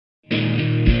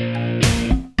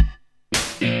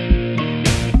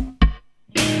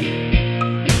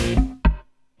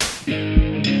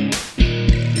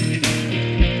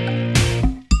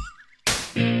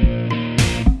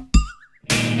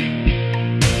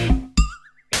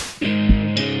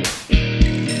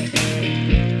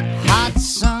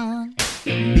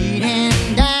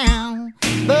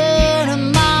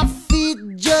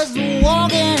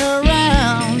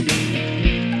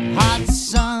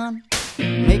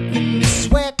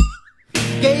sweat.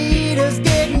 Gators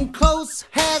getting close,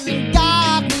 hasn't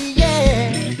got me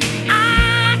yet.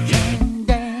 I can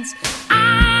dance,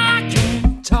 I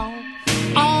can talk.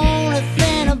 Only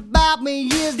thing about me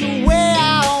is the way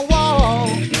I walk.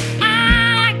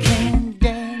 I can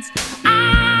dance,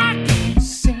 I can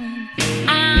sing.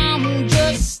 I'm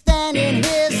just standing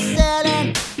here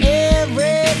selling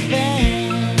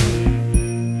everything.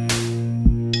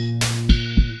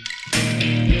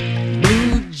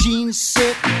 Blue jeans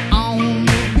sit on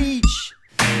the beach.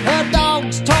 Her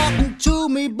dog's talking to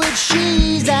me, but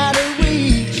she's out of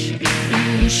reach.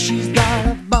 She's got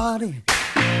a body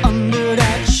under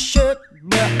that shirt,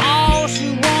 but all she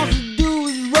wants to do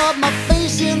is rub my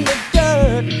face in the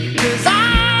dirt. 'Cause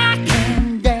I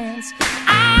can dance,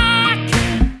 I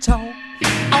can talk.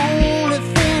 Only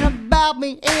thing about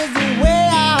me is the way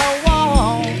I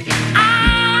walk.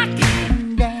 I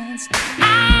can dance,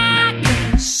 I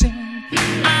can sing.